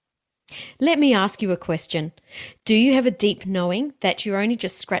Let me ask you a question. Do you have a deep knowing that you're only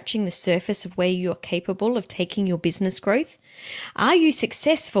just scratching the surface of where you're capable of taking your business growth? Are you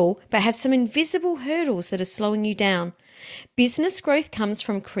successful but have some invisible hurdles that are slowing you down? Business growth comes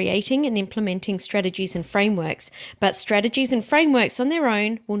from creating and implementing strategies and frameworks, but strategies and frameworks on their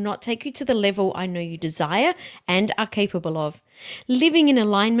own will not take you to the level I know you desire and are capable of. Living in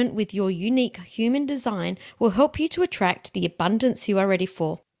alignment with your unique human design will help you to attract the abundance you are ready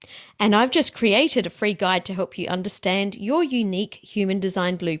for. And I've just created a free guide to help you understand your unique human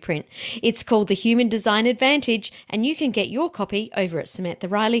design blueprint. It's called the Human Design Advantage, and you can get your copy over at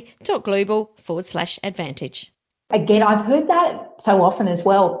SamanthaRiley.global/advantage. Again, I've heard that so often as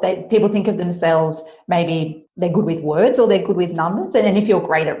well. People think of themselves, maybe they're good with words or they're good with numbers. And if you're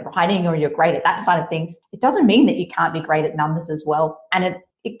great at writing or you're great at that side of things, it doesn't mean that you can't be great at numbers as well. And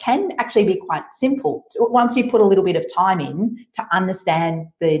it can actually be quite simple. Once you put a little bit of time in to understand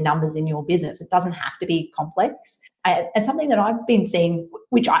the numbers in your business, it doesn't have to be complex. And something that I've been seeing,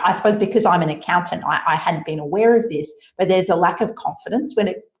 which I suppose because I'm an accountant, I hadn't been aware of this, but there's a lack of confidence when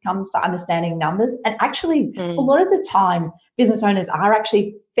it comes to understanding numbers. And actually, a lot of the time, business owners are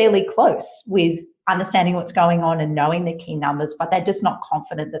actually fairly close with understanding what's going on and knowing the key numbers, but they're just not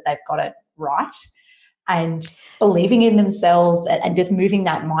confident that they've got it right. And believing in themselves and just moving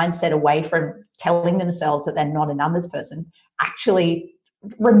that mindset away from telling themselves that they're not a numbers person actually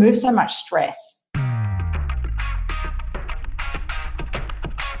removes so much stress.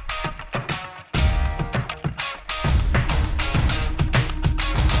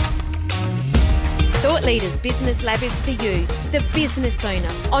 Thought Leaders Business Lab is for you, the business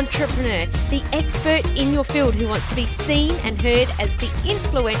owner, entrepreneur, the expert in your field who wants to be seen and heard as the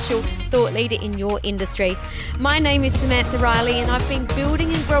influential thought leader in your industry. My name is Samantha Riley, and I've been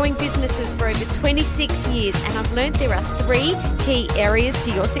building and growing businesses for over 26 years, and I've learned there are 3 key areas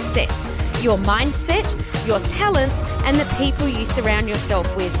to your success: your mindset, your talents, and the people you surround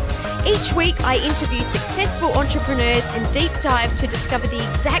yourself with. Each week, I interview successful entrepreneurs and deep dive to discover the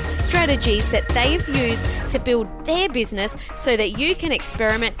exact strategies that they have used to build their business so that you can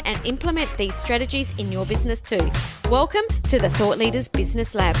experiment and implement these strategies in your business too. Welcome to the Thought Leaders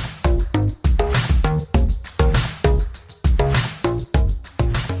Business Lab.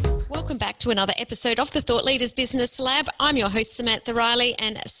 Welcome back to another episode of the Thought Leaders Business Lab. I'm your host, Samantha Riley,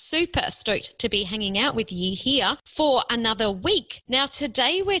 and super stoked to be hanging out with you here for another week. Now,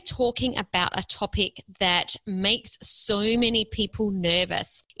 today we're talking about a topic that makes so many people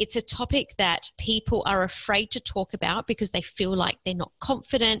nervous. It's a topic that people are afraid to talk about because they feel like they're not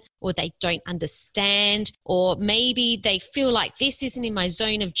confident or they don't understand, or maybe they feel like this isn't in my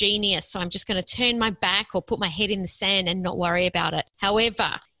zone of genius, so I'm just going to turn my back or put my head in the sand and not worry about it.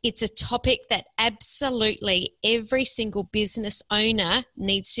 However, it's a topic that absolutely every single business owner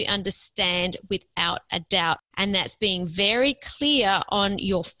needs to understand without a doubt. And that's being very clear on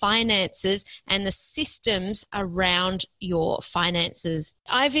your finances and the systems around your finances.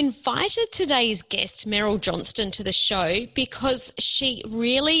 I've invited today's guest, Meryl Johnston, to the show because she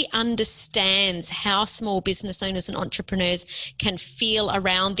really understands how small business owners and entrepreneurs can feel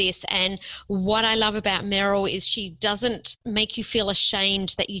around this. And what I love about Meryl is she doesn't make you feel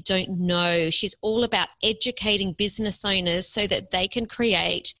ashamed that you don't know. She's all about educating business owners so that they can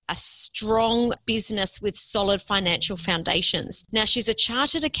create a strong business with solid financial foundations. Now, she's a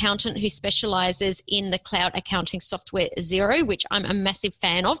chartered accountant who specializes in the cloud accounting software Xero, which I'm a massive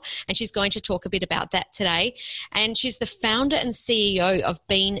fan of, and she's going to talk a bit about that today. And she's the founder and CEO of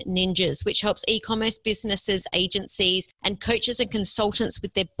Bean Ninjas, which helps e-commerce businesses, agencies, and coaches and consultants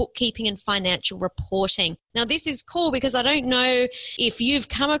with their bookkeeping and financial reporting. Now, this is cool because I don't know if you've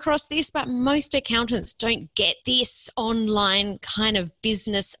come across this, but most accountants don't get this online kind of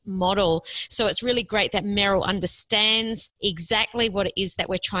business model. So it's really great that Meryl understands exactly what it is that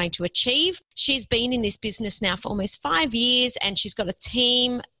we're trying to achieve. She's been in this business now for almost 5 years, and she's got a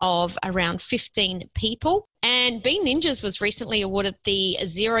team of around 15 people. And Bean Ninjas was recently awarded the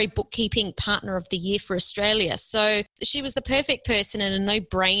Xero Bookkeeping Partner of the Year for Australia. So she was the perfect person and a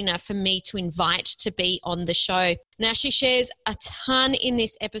no-brainer for me to invite to be on the show. Now, she shares a ton in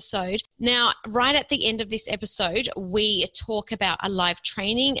this episode. Now, right at the end of this episode, we talk about a live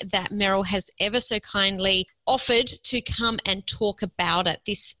training that Meryl has ever so kindly offered to come and talk about it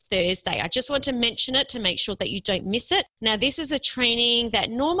this Thursday. I just want to mention it to make sure that you don't miss it. Now, this is a training that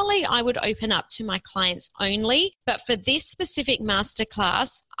normally I would open up to my clients only, but for this specific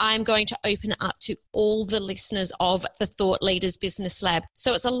masterclass, I'm going to open it up to all the listeners of the Thought Leaders Business Lab.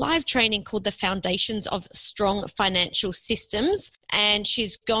 So it's a live training called The Foundations of Strong Financial Systems. and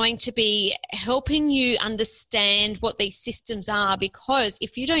she's going to be helping you understand what these systems are, because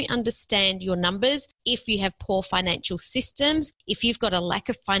if you don't understand your numbers, if you have poor financial systems, if you've got a lack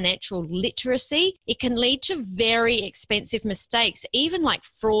of financial literacy, it can lead to very expensive mistakes, even like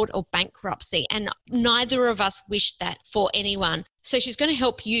fraud or bankruptcy. And neither of us wish that for anyone. So she's going to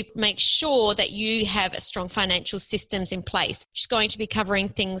help you make sure that you have a strong financial systems in place. She's going to be covering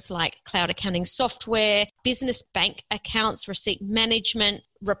things like cloud accounting software, business bank accounts, receipt management,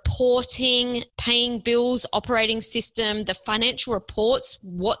 reporting, paying bills, operating system, the financial reports,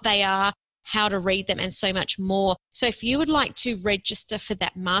 what they are, how to read them, and so much more. So if you would like to register for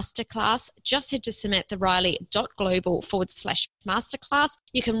that masterclass, just head to samanthariley.global/masterclass.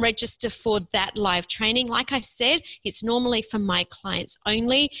 You can register for that live training. Like I said, it's normally for my clients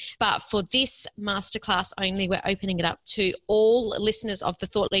only, but for this masterclass only, we're opening it up to all listeners of the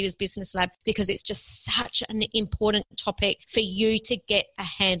Thought Leaders Business Lab, because it's just such an important topic for you to get a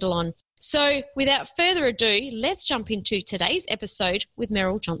handle on. So without further ado, let's jump into today's episode with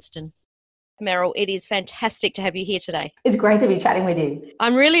Meryl Johnston. Meryl, it is fantastic to have you here today. It's great to be chatting with you.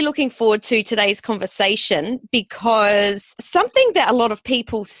 I'm really looking forward to today's conversation, because something that a lot of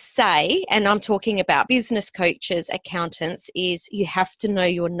people say, and I'm talking about business coaches, accountants, is you have to know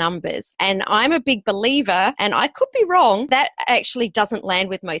your numbers. And I'm a big believer, and I could be wrong, that actually doesn't land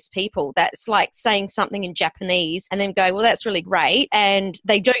with most people. That's like saying something in Japanese and then go, well, that's really great. And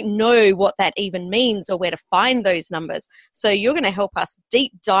they don't know what that even means or where to find those numbers. So you're going to help us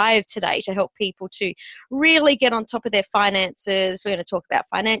deep dive today to help people to really get on top of their finances. We're going to talk about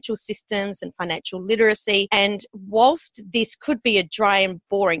financial systems and financial literacy. And whilst this could be a dry and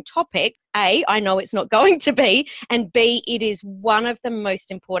boring topic, A, I know it's not going to be, and B, it is one of the most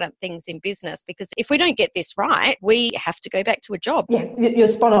important things in business, because if we don't get this right, we have to go back to a job. Yeah, you're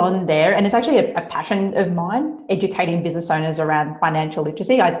spot on there. And it's actually a passion of mine, educating business owners around financial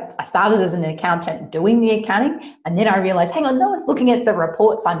literacy. I started as an accountant doing the accounting, and then I realized, hang on, no one's looking at the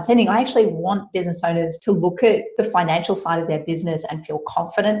reports I'm sending. I actually want business owners to look at the financial side of their business and feel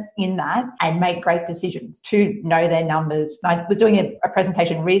confident in that and make great decisions, to know their numbers. I was doing a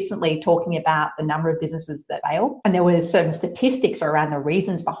presentation recently talking about the number of businesses that fail, and there was some statistics around the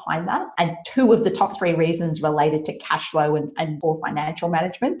reasons behind that, and 2 of the top 3 reasons related to cash flow and poor financial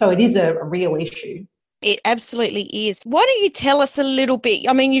management. So it is a real issue. It absolutely is. Why don't you tell us a little bit?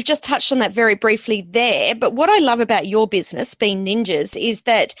 I mean, you've just touched on that very briefly there, but what I love about your business, Bean Ninjas, is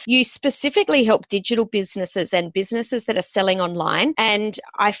that you specifically help digital businesses and businesses that are selling online. And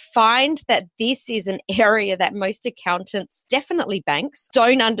I find that this is an area that most accountants, definitely banks,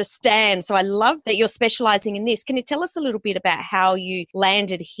 don't understand. So I love that you're specializing in this. Can you tell us a little bit about how you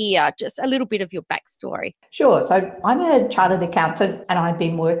landed here? Just a little bit of your backstory. Sure. So I'm a chartered accountant, and I've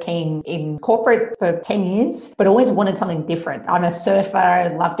been working in corporate for 10 years, but always wanted something different. I'm a surfer,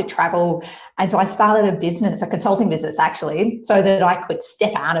 I love to travel. And so I started a business, a consulting business actually, so that I could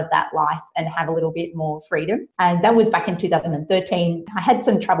step out of that life and have a little bit more freedom. And that was back in 2013. I had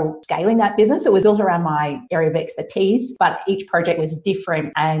some trouble scaling that business. It was built around my area of expertise, but each project was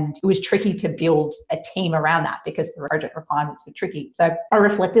different, and it was tricky to build a team around that because the project requirements were tricky. So I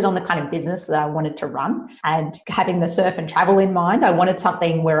reflected on the kind of business that I wanted to run, and having the surf and travel in mind, I wanted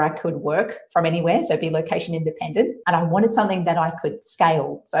something where I could work from anywhere, so be location independent. And I wanted something that I could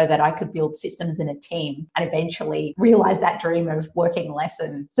scale so that I could build systems in a team and eventually realize that dream of working less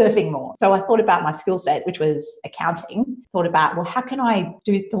and surfing more. So I thought about my skill set, which was accounting, thought about, well, how can I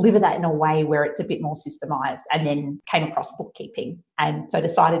deliver that in a way where it's a bit more systemized, and then came across bookkeeping. And so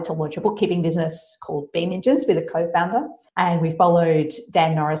decided to launch a bookkeeping business called Bean Ninjas with a co-founder. And we followed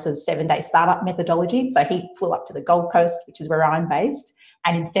Dan Norris's 7-day startup methodology. So he flew up to the Gold Coast, which is where I'm based.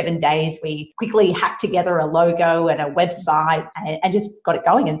 And in 7 days, we quickly hacked together a logo and a website and just got it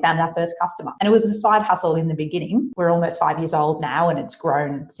going and found our first customer. And it was a side hustle in the beginning. We're almost 5 years old now, and it's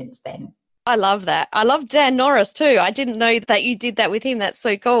grown since then. I love that. I love Dan Norris too. I didn't know that you did that with him. That's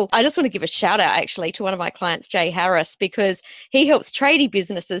so cool. I just want to give a shout out actually to one of my clients, Jay Harris, because he helps tradie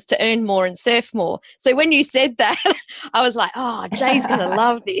businesses to earn more and surf more. So when you said that, I was like, oh, Jay's going to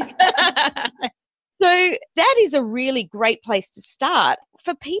love this. So that is a really great place to start.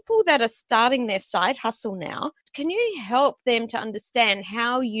 For people that are starting their side hustle now, can you help them to understand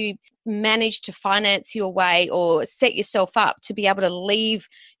how you manage to finance your way or set yourself up to be able to leave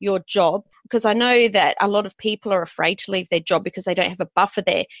your job? Because I know that a lot of people are afraid to leave their job because they don't have a buffer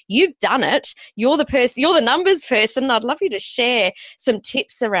there. You've done it. You're the person, you're the numbers person. I'd love you to share some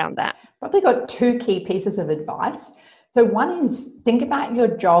tips around that. Probably got 2 key pieces of advice. So one is, think about your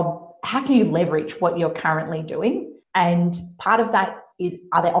job. How can you leverage what you're currently doing? And part of that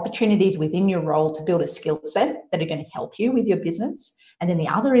are there opportunities within your role to build a skill set that are going to help you with your business? And then the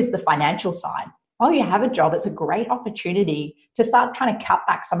other is the financial side. While you have a job, it's a great opportunity to start trying to cut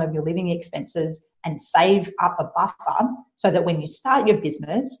back some of your living expenses and save up a buffer so that when you start your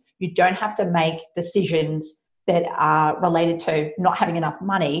business, you don't have to make decisions that are related to not having enough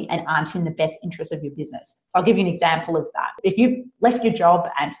money and aren't in the best interest of your business. So I'll give you an example of that. If you've left your job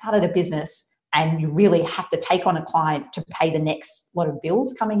and started a business and you really have to take on a client to pay the next lot of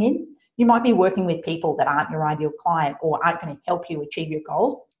bills coming in, you might be working with people that aren't your ideal client or aren't going to help you achieve your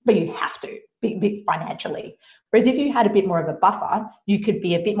goals, but you have to be financially. Whereas if you had a bit more of a buffer, you could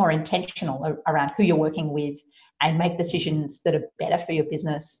be a bit more intentional around who you're working with and make decisions that are better for your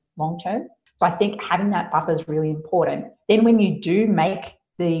business long term. So I think having that buffer is really important. Then when you do make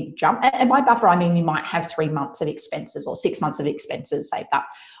the jump, and by buffer, I mean you might have 3 months of expenses or 6 months of expenses saved up.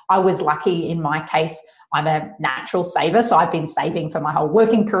 I was lucky in my case. I'm a natural saver, so I've been saving for my whole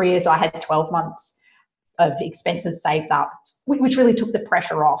working career. So I had 12 months of expenses saved up, which really took the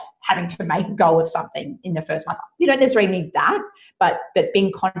pressure off having to make a go of something in the first month. You don't necessarily need that, but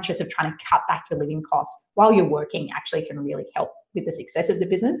being conscious of trying to cut back your living costs while you're working actually can really help with the success of the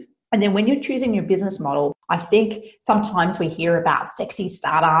business. And then when you're choosing your business model, I think sometimes we hear about sexy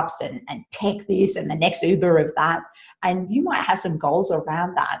startups and tech this and the next Uber of that. And you might have some goals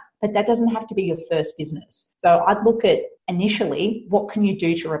around that, but that doesn't have to be your first business. So I'd look at initially, what can you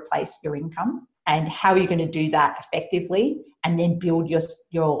do to replace your income? And how are you going to do that effectively, and then build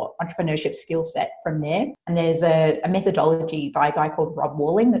your entrepreneurship skill set from there. And there's a methodology by a guy called Rob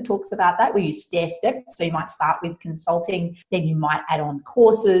Walling that talks about that, where you stair step. So you might start with consulting, then you might add on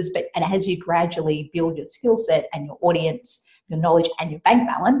courses, and as you gradually build your skill set and your audience, your knowledge and your bank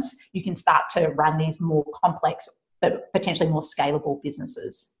balance, you can start to run these more complex but potentially more scalable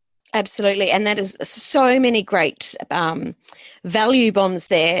businesses. Absolutely. And that is so many great value bombs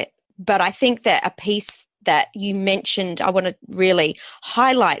there. But I think that a piece that you mentioned I want to really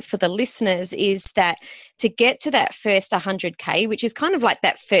highlight for the listeners is that to get to that first 100K, which is kind of like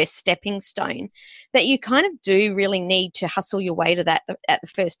that first stepping stone, that you kind of do really need to hustle your way to that at the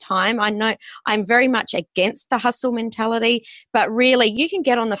first time. I know I'm very much against the hustle mentality, but really you can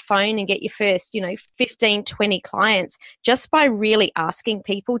get on the phone and get your first, 15, 20 clients just by really asking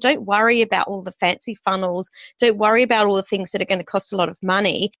people. Don't worry about all the fancy funnels. Don't worry about all the things that are going to cost a lot of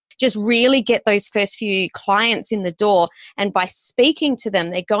money. Just really get those first few clients in the door. And by speaking to them,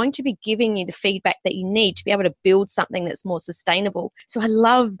 they're going to be giving you the feedback that you need to be able to build something that's more sustainable. So I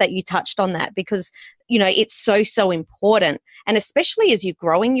love that you touched on that because, it's so, so important. And especially as you're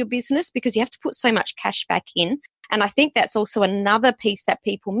growing your business, because you have to put so much cash back in. And I think that's also another piece that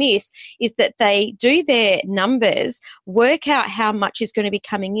people miss is that they do their numbers, work out how much is going to be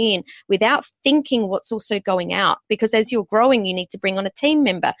coming in without thinking what's also going out. Because as you're growing, you need to bring on a team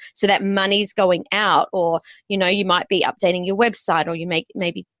member so that money's going out, or, you might be updating your website, or you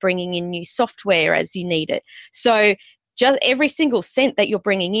maybe bringing in new software as you need it. So just every single cent that you're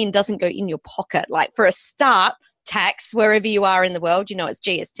bringing in doesn't go in your pocket. Like for a start, tax wherever you are in the world, it's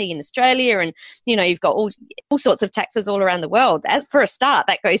GST in Australia, and you've got all sorts of taxes all around the world. As for a start,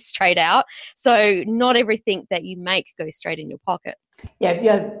 that goes straight out. So not everything that you make goes straight in your pocket. Yeah,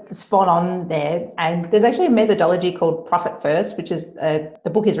 you're spot on there. And there's actually a methodology called Profit First, which is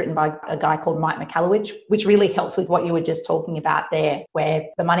the book is written by a guy called Mike Michalowicz, which really helps with what you were just talking about there, where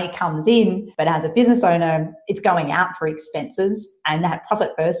the money comes in, but as a business owner, it's going out for expenses. And that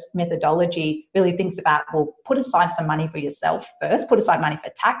Profit First methodology really thinks about, well, put aside some money for yourself first, put aside money for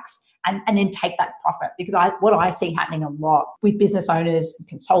tax, and then take that profit. Because what I see happening a lot with business owners,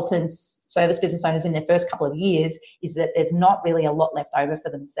 consultants, service business owners in their first couple of years is that there's not really a lot left over for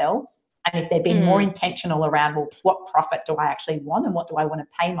themselves. And if they're being more intentional around, well, what profit do I actually want and what do I want to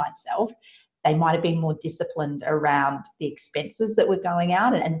pay myself, they might have been more disciplined around the expenses that were going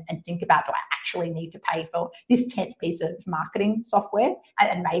out and think about, do I actually need to pay for this 10th piece of marketing software?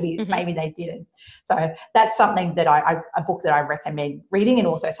 And maybe they didn't. So that's something that a book that I recommend reading, and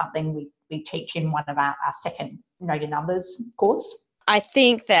also something we teach in one of our second Know Your Numbers course. I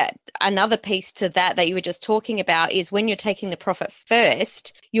think that another piece to that you were just talking about is when you're taking the profit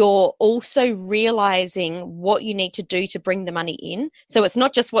first, you're also realizing what you need to do to bring the money in. So it's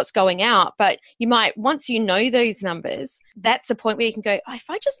not just what's going out, but you might, once you know those numbers, that's a point where you can go, if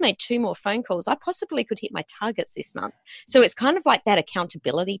I just made 2 more phone calls, I possibly could hit my targets this month. So it's kind of like that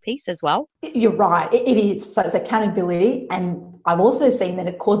accountability piece as well. You're right. It is. So it's accountability, and I've also seen that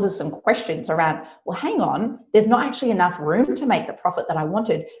it causes some questions around, well, hang on, there's not actually enough room to make the profit that I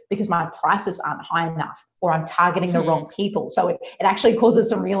wanted because my prices aren't high enough, or I'm targeting the wrong people. So it actually causes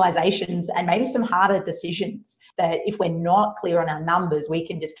some realizations and maybe some harder decisions that if we're not clear on our numbers, we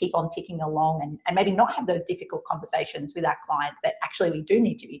can just keep on ticking along and maybe not have those difficult conversations with our clients that actually we do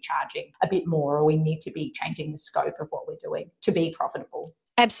need to be charging a bit more, or we need to be changing the scope of what we're doing to be profitable.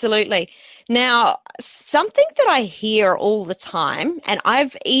 Absolutely. Now, something that I hear all the time, and I'm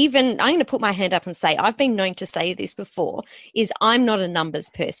going to put my hand up and say, I've been known to say this before, is I'm not a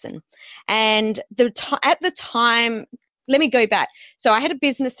numbers person. And at the time, let me go back. So I had a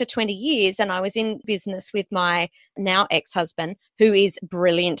business for 20 years and I was in business with my now ex-husband, who is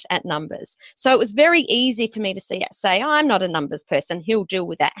brilliant at numbers. So it was very easy for me to say, I'm not a numbers person. He'll deal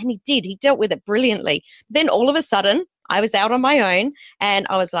with that. And he did. He dealt with it brilliantly. Then all of a sudden, I was out on my own and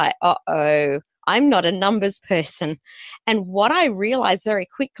I was like, I'm not a numbers person. And what I realized very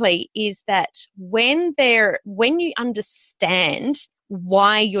quickly is that when you understand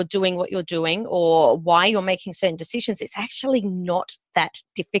why you're doing what you're doing or why you're making certain decisions, it's actually not that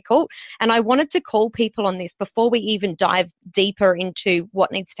difficult. And I wanted to call people on this before we even dive deeper into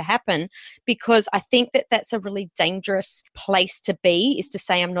what needs to happen, because I think that that's a really dangerous place to be, is to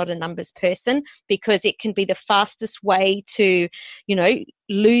say I'm not a numbers person, because it can be the fastest way to,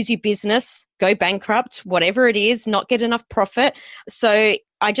 lose your business, go bankrupt, whatever it is, not get enough profit. So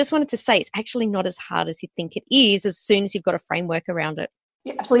I just wanted to say it's actually not as hard as you think it is, as soon as you've got a framework around it.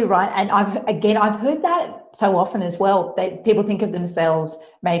 You're absolutely right. And I've heard that so often as well, that people think of themselves,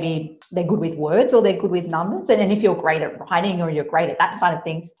 maybe they're good with words or they're good with numbers. And if you're great at writing or you're great at that side of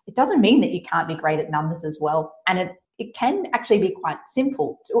things, it doesn't mean that you can't be great at numbers as well. And it can actually be quite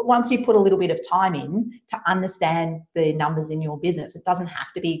simple. Once you put a little bit of time in to understand the numbers in your business, it doesn't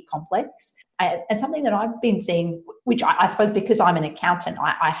have to be complex. And something that I've been seeing, which I suppose because I'm an accountant,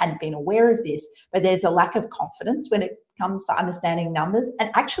 I hadn't been aware of this, but there's a lack of confidence when it comes to understanding numbers.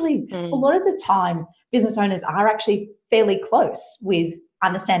 And actually, a lot of the time, business owners are actually fairly close with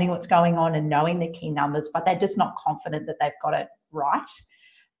understanding what's going on and knowing the key numbers, but they're just not confident that they've got it right.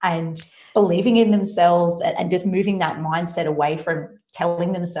 And believing in themselves and just moving that mindset away from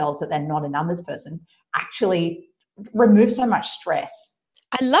telling themselves that they're not a numbers person actually removes so much stress.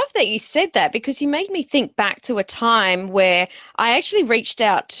 I love that you said that, because you made me think back to a time where I actually reached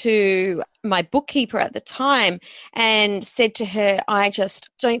out to my bookkeeper at the time and said to her, I just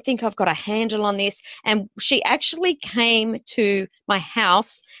don't think I've got a handle on this. And she actually came to my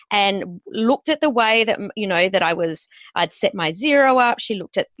house and looked at the way that, that I'd set my zero up. She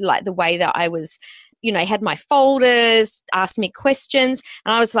looked at like the way that I was, had my folders, asked me questions,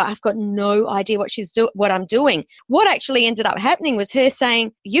 and I was like, I've got no idea what I'm doing. What actually ended up happening was her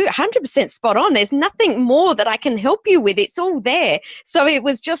saying, you're 100% spot on. There's nothing more that I can help you with. It's all there. So it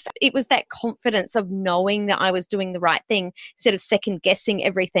was that confidence of knowing that I was doing the right thing instead of second guessing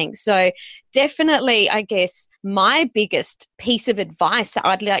everything. So definitely, I guess my biggest piece of advice that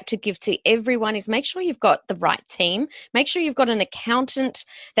I'd like to give to everyone is make sure you've got the right team. Make sure you've got an accountant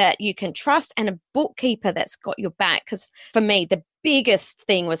that you can trust and a bookkeeper that's got your back. Because for me, the biggest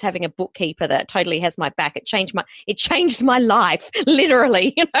thing was having a bookkeeper that totally has my back. It changed my life,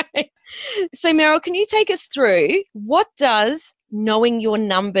 literally. So Meryl, can you take us through, what does knowing your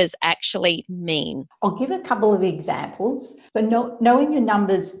numbers actually mean? I'll give a couple of examples. So knowing your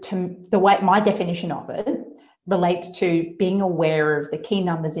numbers, to the way my definition of it relates to being aware of the key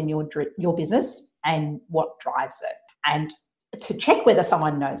numbers in your business and what drives it. And to check whether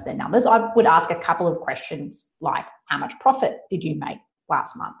someone knows their numbers, I would ask a couple of questions like, how much profit did you make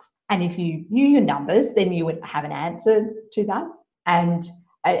last month? And if you knew your numbers, then you would have an answer to that. And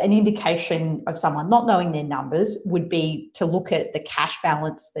an indication of someone not knowing their numbers would be to look at the cash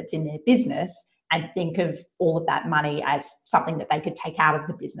balance that's in their business and think of all of that money as something that they could take out of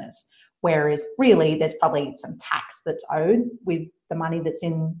the business. Whereas really there's probably some tax that's owed with the money that's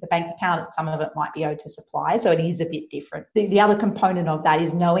in the bank account. Some of it might be owed to suppliers, so it is a bit different. The other component of that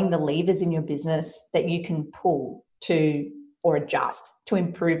is knowing the levers in your business that you can pull to or adjust to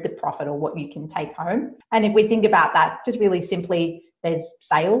improve the profit or what you can take home. And if we think about that, just really simply, there's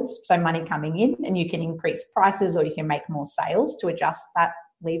sales, so money coming in, and you can increase prices or you can make more sales to adjust that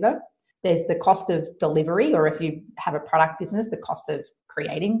lever. There's the cost of delivery, or if you have a product business, the cost of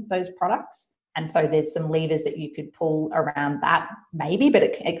creating those products. And so there's some levers that you could pull around that maybe, but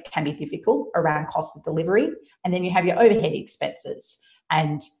it can be difficult around cost of delivery. And then you have your overhead expenses,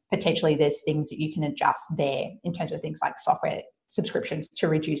 and potentially there's things that you can adjust there in terms of things like software subscriptions to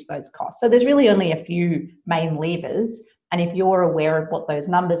reduce those costs. So there's really only a few main levers. And if you're aware of what those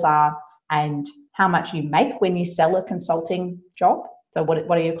numbers are and how much you make when you sell a consulting job. So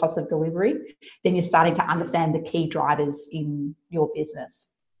what are your costs of delivery? Then you're starting to understand the key drivers in your business.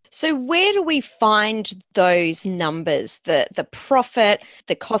 So where do we find those numbers, the profit,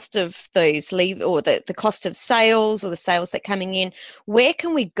 the cost of those leave, or the cost of sales, or the sales that are coming in? Where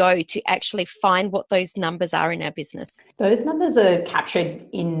can we go to actually find what those numbers are in our business? Those numbers are captured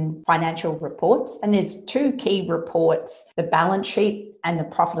in financial reports, and there's two key reports, the balance sheet and the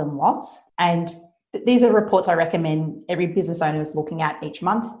profit and loss. And these are reports I recommend every business owner is looking at each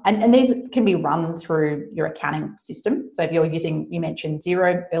month. And these can be run through your accounting system. So if you're using, you mentioned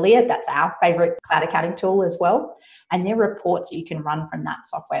Xero earlier, that's our favorite cloud accounting tool as well. And they're reports that you can run from that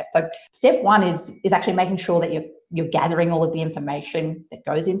software. So step one is actually making sure that you're gathering all of the information that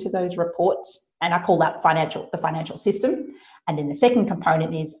goes into those reports. And I call that the financial system. And then the second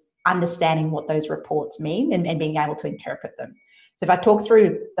component is understanding what those reports mean and being able to interpret them. So if I talk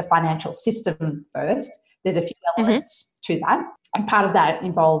through the financial system first, there's a few elements to that. And part of that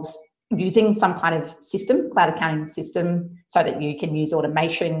involves using some kind of system, cloud accounting system, so that you can use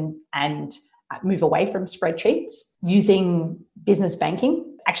automation and move away from spreadsheets, using business banking.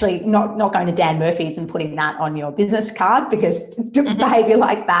 Actually, not going to Dan Murphy's and putting that on your business card, because behavior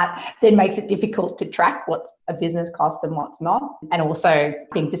like that then makes it difficult to track what's a business cost and what's not. And also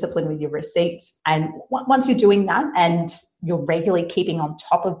being disciplined with your receipts. And once you're doing that and you're regularly keeping on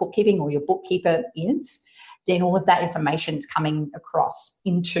top of bookkeeping, or your bookkeeper is, then all of that information is coming across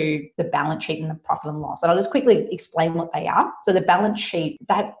into the balance sheet and the profit and loss. And I'll just quickly explain what they are. So the balance sheet,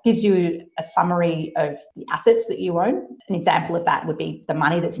 that gives you a summary of the assets that you own. An example of that would be the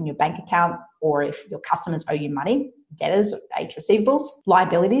money that's in your bank account, or if your customers owe you money, debtors, age receivables.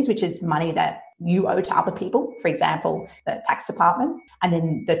 Liabilities, which is money that you owe to other people, for example, the tax department. And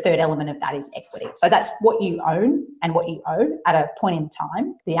then the third element of that is equity. So that's what you own and what you owe at a point in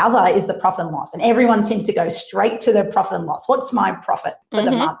time. The other is the profit and loss. And everyone seems to go straight to the profit and loss. What's my profit for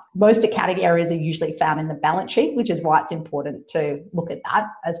the month? Most accounting areas are usually found in the balance sheet, which is why it's important to look at that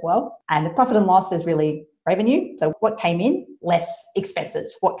as well. And the profit and loss is really revenue. So what came in, less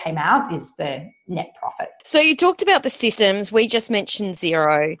expenses. What came out is the net profit. So you talked about the systems. We just mentioned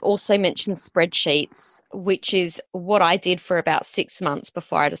Xero, also mentioned spreadsheets, which is what I did for about 6 months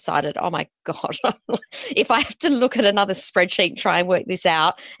before I decided, oh my God, if I have to look at another spreadsheet and try and work this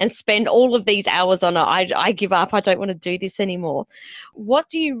out and spend all of these hours on it, I give up. I don't want to do this anymore. What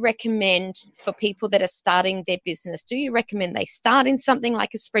do you recommend for people that are starting their business? Do you recommend they start in something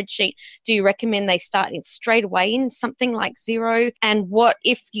like a spreadsheet? Do you recommend they start in straight away in something like Xero? And what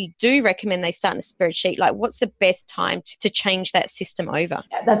if you do recommend they start in a spreadsheet, like what's the best time to change that system over?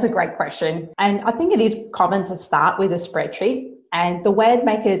 Yeah, that's a great question. And I think it is common to start with a spreadsheet. And the way I'd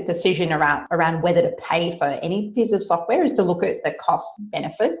make a decision around whether to pay for any piece of software is to look at the cost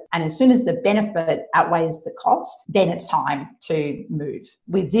benefit. And as soon as the benefit outweighs the cost, then it's time to move.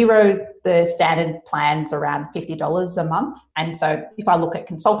 With Xero, the standard plan's around $50 a month. And so if I look at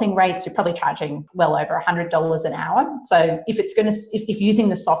consulting rates, you're probably charging well over $100 an hour. So if using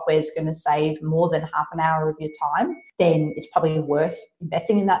the software is going to save more than half an hour of your time, then it's probably worth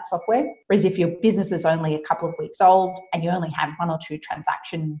investing in that software. Whereas if your business is only a couple of weeks old and you only have 1 or 2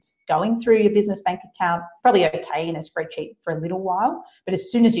 transactions going through your business bank account, probably okay in a spreadsheet for a little while. But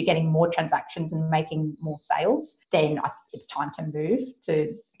as soon as you're getting more transactions and making more sales, then it's time to move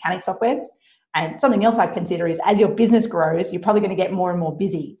to accounting software. And something else I consider is, as your business grows, you're probably going to get more and more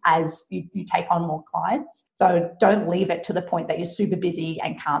busy as you take on more clients. So don't leave it to the point that you're super busy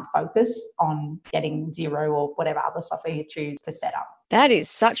and can't focus on getting Xero or whatever other software you choose to set up. That is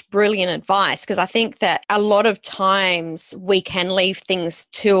such brilliant advice, because I think that a lot of times we can leave things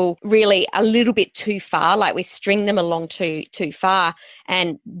till really a little bit too far, like we string them along too far,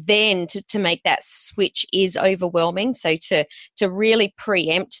 and then to make that switch is overwhelming. So to really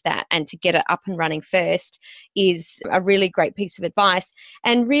preempt that and to get it up and running first is a really great piece of advice.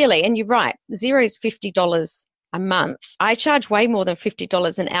 And really, and you're right, Xero is $50 a month. I charge way more than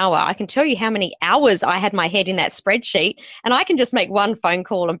 $50 an hour. I can tell you how many hours I had my head in that spreadsheet, and I can just make one phone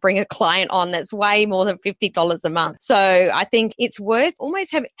call and bring a client on that's way more than $50 a month. So I think it's worth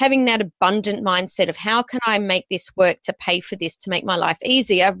almost having that abundant mindset of how can I make this work to pay for this to make my life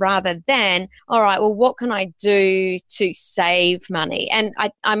easier, rather than, all right, well, what can I do to save money? And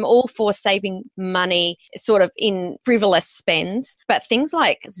I'm all for saving money sort of in frivolous spends, but things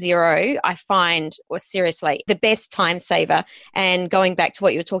like Xero, I find, or seriously, the best time saver. And going back to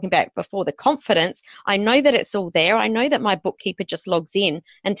what you were talking about before, the confidence, I know that it's all there. I know that my bookkeeper just logs in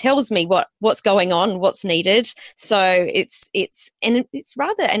and tells me what's going on, what's needed. So it's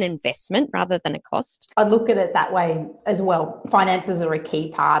rather an investment rather than a cost. I look at it that way as well. Finances are a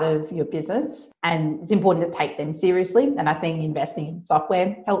key part of your business, and it's important to take them seriously. And I think investing in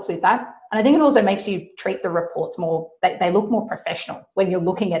software helps with that. And I think it also makes you treat the reports more, they look more professional when you're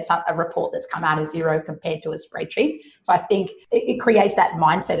looking at a report that's come out of Xero compared to a spreadsheet. So I think it creates that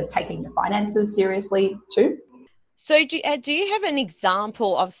mindset of taking your finances seriously too. So do you have an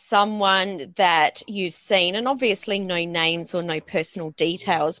example of someone that you've seen, and obviously no names or no personal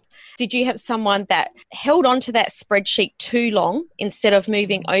details? Did you have someone that held on to that spreadsheet too long instead of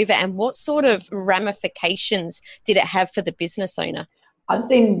moving over, and what sort of ramifications did it have for the business owner? I've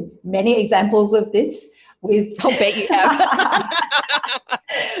seen many examples of this I'll bet you have.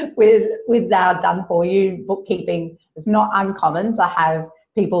 with our done for you bookkeeping. It's not uncommon to have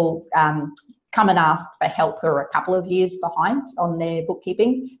people come and ask for help who are a couple of years behind on their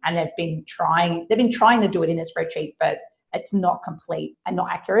bookkeeping, and they've been trying to do it in a spreadsheet, but it's not complete and not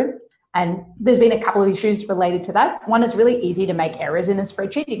accurate. And there's been a couple of issues related to that. One, it's really easy to make errors in a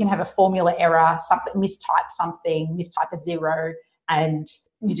spreadsheet. You can have a formula error, mistype a zero, and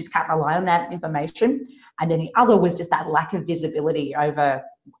you just can't rely on that information. And then the other was just that lack of visibility over,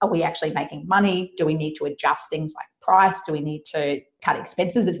 are we actually making money? Do we need to adjust things like price? Do we need to cut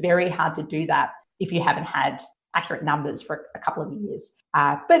expenses? It's very hard to do that if you haven't had accurate numbers for a couple of years.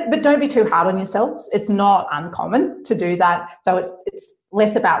 But don't be too hard on yourselves. It's not uncommon to do that. So it's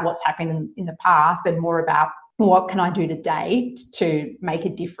less about what's happened in the past and more about what can I do today to make a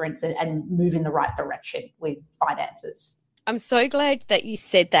difference and move in the right direction with finances. I'm so glad that you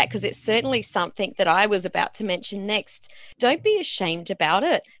said that, because it's certainly something that I was about to mention next. Don't be ashamed about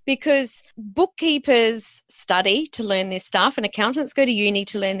it, because bookkeepers study to learn this stuff and accountants go to uni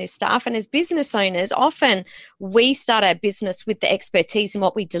to learn this stuff. And as business owners, often we start our business with the expertise in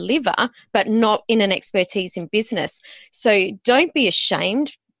what we deliver, but not in an expertise in business. So don't be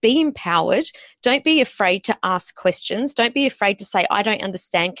ashamed. Be empowered. Don't be afraid to ask questions. Don't be afraid to say, I don't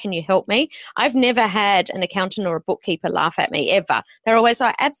understand. Can you help me? I've never had an accountant or a bookkeeper laugh at me ever. They're always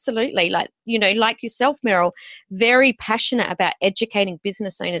like, absolutely. Like yourself, Meryl, very passionate about educating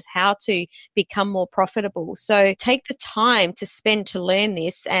business owners how to become more profitable. So take the time to spend to learn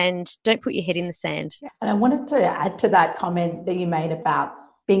this and don't put your head in the sand. And I wanted to add to that comment that you made about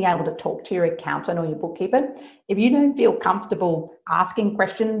being able to talk to your accountant or your bookkeeper. If you don't feel comfortable asking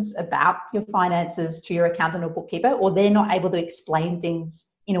questions about your finances to your accountant or bookkeeper, or they're not able to explain things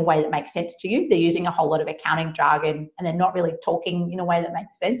in a way that makes sense to you, they're using a whole lot of accounting jargon and they're not really talking in a way that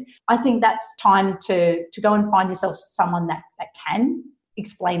makes sense, I think that's time to go and find yourself someone that can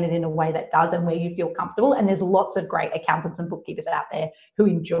explain it in a way that does and where you feel comfortable. And there's lots of great accountants and bookkeepers out there who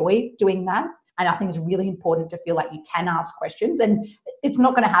enjoy doing that. And I think it's really important to feel like you can ask questions. And it's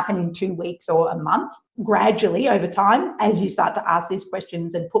not going to happen in 2 weeks or a month. Gradually, over time, as you start to ask these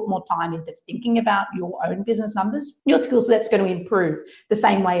questions and put more time into thinking about your own business numbers, your skill set's going to improve the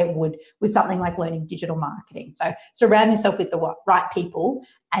same way it would with something like learning digital marketing. So surround yourself with the right people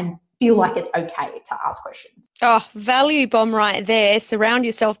and feel like it's okay to ask questions. Oh, value bomb right there. Surround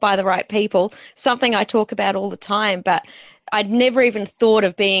yourself by the right people. Something I talk about all the time, but I'd never even thought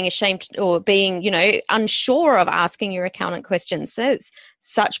of being ashamed or being, unsure of asking your accountant questions. So it's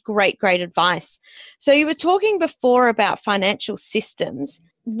such great advice. So you were talking before about financial systems.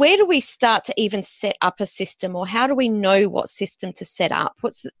 Where do we start to even set up a system, or how do we know what system to set up?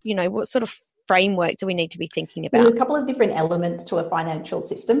 What sort of framework do we need to be thinking about? There are a couple of different elements to a financial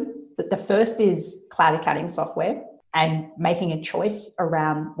system. The first is cloud accounting software and making a choice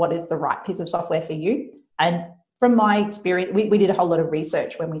around what is the right piece of software for you. And from my experience, we did a whole lot of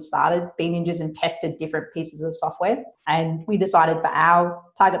research when we started BeNinjas and tested different pieces of software. And we decided for our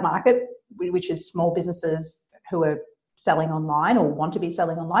target market, which is small businesses who are selling online or want to be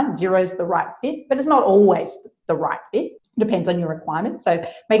selling online, Xero is the right fit, but it's not always the right fit. It depends on your requirements. So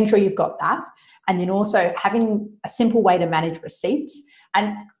making sure you've got that. And then also having a simple way to manage receipts.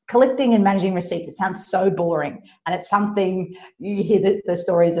 And collecting and managing receipts, it sounds so boring. And it's something, you hear the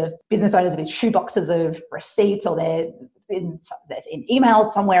stories of business owners with shoeboxes of receipts, or they're in emails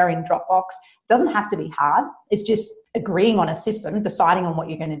somewhere in Dropbox. It doesn't have to be hard. It's just agreeing on a system, deciding on what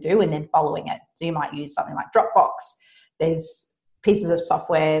you're going to do, and then following it. So you might use something like Dropbox. There's pieces of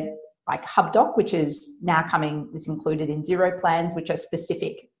software like HubDoc, which is now it's included in Xero plans, which are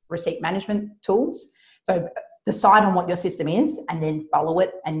specific receipt management tools. So decide on what your system is and then follow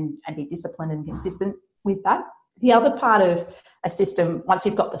it and be disciplined and consistent with that. The other part of a system, once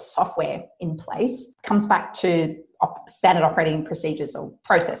you've got the software in place, comes back to standard operating procedures or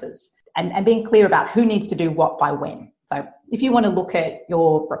processes and being clear about who needs to do what by when. So if you want to look at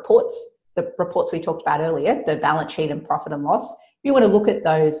your reports, the reports we talked about earlier, the balance sheet and profit and loss, if you want to look at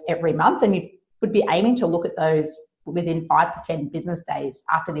those every month, and you would be aiming to look at those within 5 to 10 business days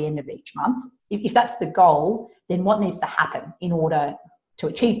after the end of each month. If that's the goal, then what needs to happen in order to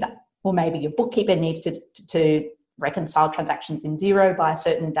achieve that? Well, maybe your bookkeeper needs to reconcile transactions in Xero by a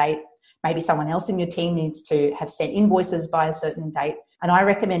certain date. Maybe someone else in your team needs to have sent invoices by a certain date. And I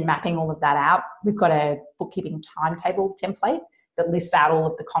recommend mapping all of that out. We've got a bookkeeping timetable template that lists out all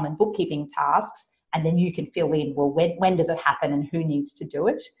of the common bookkeeping tasks, and then you can fill in, well, when does it happen and who needs to do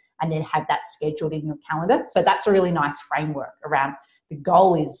it, and then have that scheduled in your calendar. So that's a really nice framework around the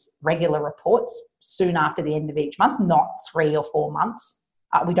goal is regular reports soon after the end of each month, not 3 or 4 months.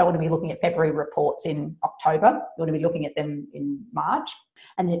 We don't want to be looking at February reports in October. We want to be looking at them in March,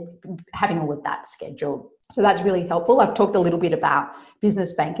 and then having all of that scheduled. So that's really helpful. I've talked a little bit about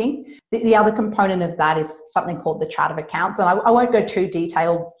business banking. The other component of that is something called the chart of accounts. And I won't go too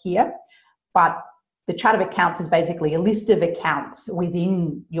detailed here, but the chart of accounts is basically a list of accounts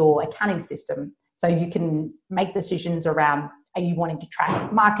within your accounting system. So you can make decisions around, are you wanting to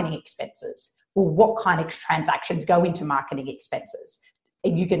track marketing expenses? Well, what kind of transactions go into marketing expenses? Are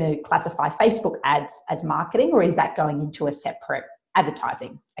you going to classify Facebook ads as marketing, or is that going into a separate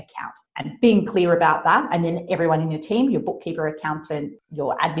advertising account? And being clear about that, and then everyone in your team, your bookkeeper, accountant,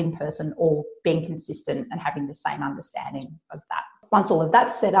 your admin person, all being consistent and having the same understanding of that. Once all of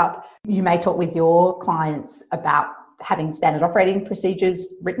that's set up, you may talk with your clients about having standard operating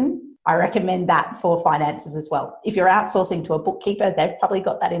procedures written. I recommend that for finances as well. If you're outsourcing to a bookkeeper, they've probably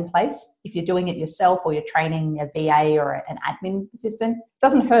got that in place. If you're doing it yourself, or you're training a VA or an admin assistant, it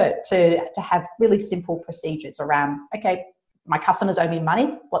doesn't hurt to have really simple procedures around, okay, my customers owe me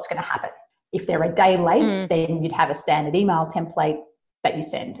money, what's going to happen? If they're a day late, then you'd have a standard email template that you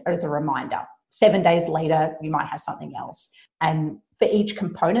send as a reminder. 7 days later, you might have something else. And for each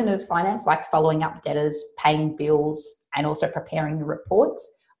component of finance, like following up debtors, paying bills, and also preparing the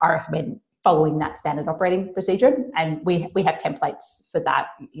reports, I recommend following that standard operating procedure. And we have templates for that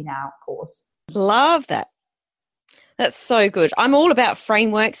in our course. Love that. That's so good. I'm all about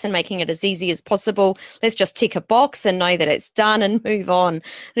frameworks and making it as easy as possible. Let's just tick a box and know that it's done and move on.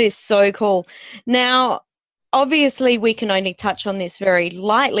 It is so cool. Now, obviously, we can only touch on this very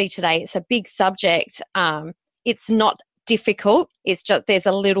lightly today. It's a big subject. It's not difficult. It's just there's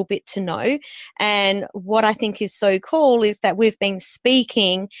a little bit to know. And what I think is so cool is that we've been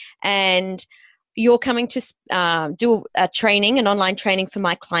speaking, and you're coming to do a training, an online training for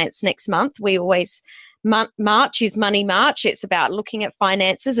my clients next month. We always March is Money March. It's about looking at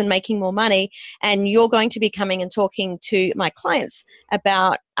finances and making more money. And you're going to be coming and talking to my clients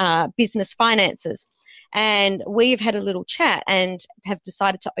about business finances. And we've had a little chat and have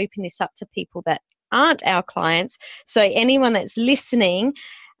decided to open this up to people that aren't our clients. So anyone that's listening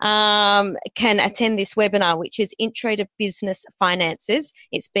can attend this webinar, which is Intro to Business Finances.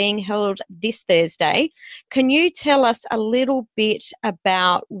 It's being held this Thursday. Can you tell us a little bit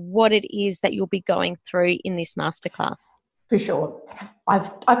about what it is that you'll be going through in this masterclass? For sure.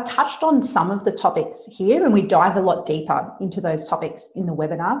 I've touched on some of the topics here, and we dive a lot deeper into those topics in the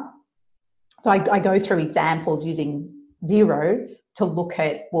webinar. So I go through examples using Xero to look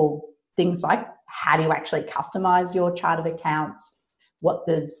at, well, things like how do you actually customize your chart of accounts? What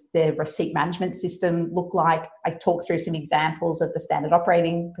does the receipt management system look like? I talk through some examples of the standard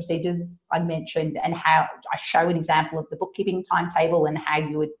operating procedures I mentioned, and how I show an example of the bookkeeping timetable and how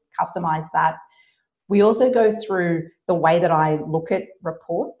you would customize that. We also go through the way that I look at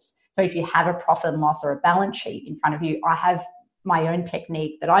reports. So if you have a profit and loss or a balance sheet in front of you, I have my own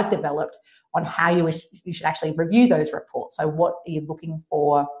technique that I've developed on how you should actually review those reports. So what are you looking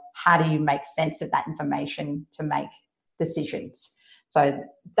for? How do you make sense of that information to make decisions? So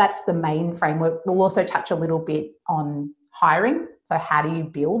that's the main framework. We'll also touch a little bit on hiring. So how do you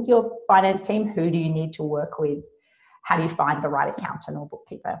build your finance team? Who do you need to work with? How do you find the right accountant or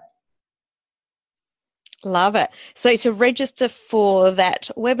bookkeeper? Love it. So to register for that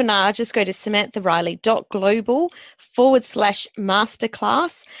webinar, just go to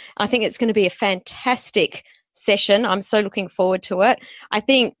samanthariley.global/masterclass. I think it's going to be a fantastic session. I'm so looking forward to it. I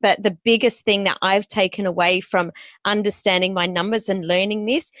think that the biggest thing that I've taken away from understanding my numbers and learning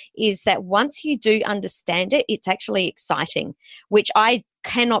this is that once you do understand it, it's actually exciting, which I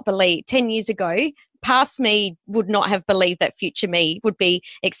cannot believe. 10 years ago, past me would not have believed that future me would be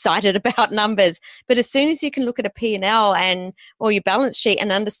excited about numbers. But as soon as you can look at a P&L or your balance sheet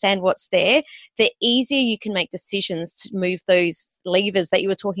and understand what's there, the easier you can make decisions to move those levers that you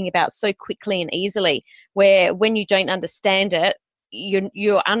were talking about so quickly and easily, where when you don't understand it,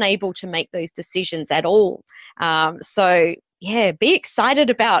 you're unable to make those decisions at all. So be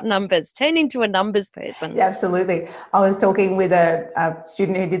excited about numbers. Turn into a numbers person. Yeah, absolutely. I was talking with a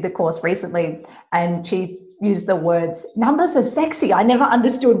student who did the course recently, and she's used the words, numbers are sexy. I never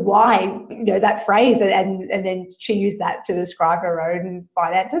understood why, that phrase. And then she used that to describe her own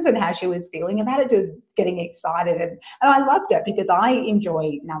finances and how she was feeling about it. She was getting excited. And I loved it because I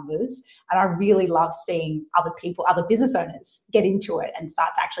enjoy numbers, and I really love seeing other people, other business owners get into it and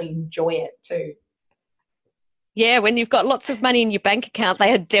start to actually enjoy it too. Yeah, when you've got lots of money in your bank account,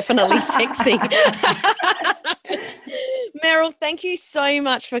 they are definitely sexy. Meryl, thank you so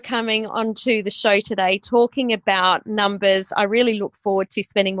much for coming onto the show today, talking about numbers. I really look forward to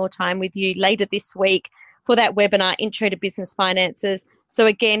spending more time with you later this week for that webinar, Intro to Business Finances. So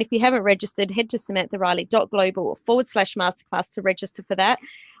again, if you haven't registered, head to samanthariley.global/masterclass to register for that.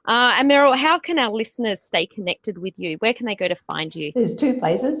 And Meryl, how can our listeners stay connected with you? Where can they go to find you? There's two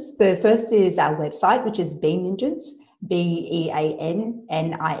places. The first is our website, which is BeanNinjas,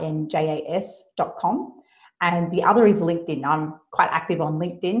 BeanNinjas.com. And the other is LinkedIn. I'm quite active on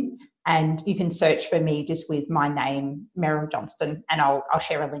LinkedIn, and you can search for me just with my name, Meryl Johnston, and I'll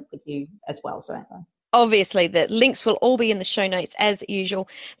share a link with you as well, Samantha. Obviously, the links will all be in the show notes as usual.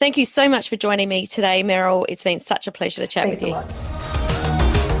 Thank you so much for joining me today, Meryl. It's been such a pleasure to chat with you.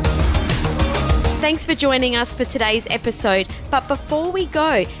 Thanks for joining us for today's episode. But before we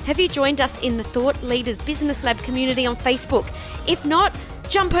go, have you joined us in the Thought Leaders Business Lab community on Facebook? If not,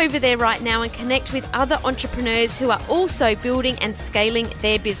 jump over there right now and connect with other entrepreneurs who are also building and scaling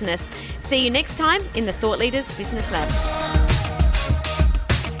their business. See you next time in the Thought Leaders Business Lab.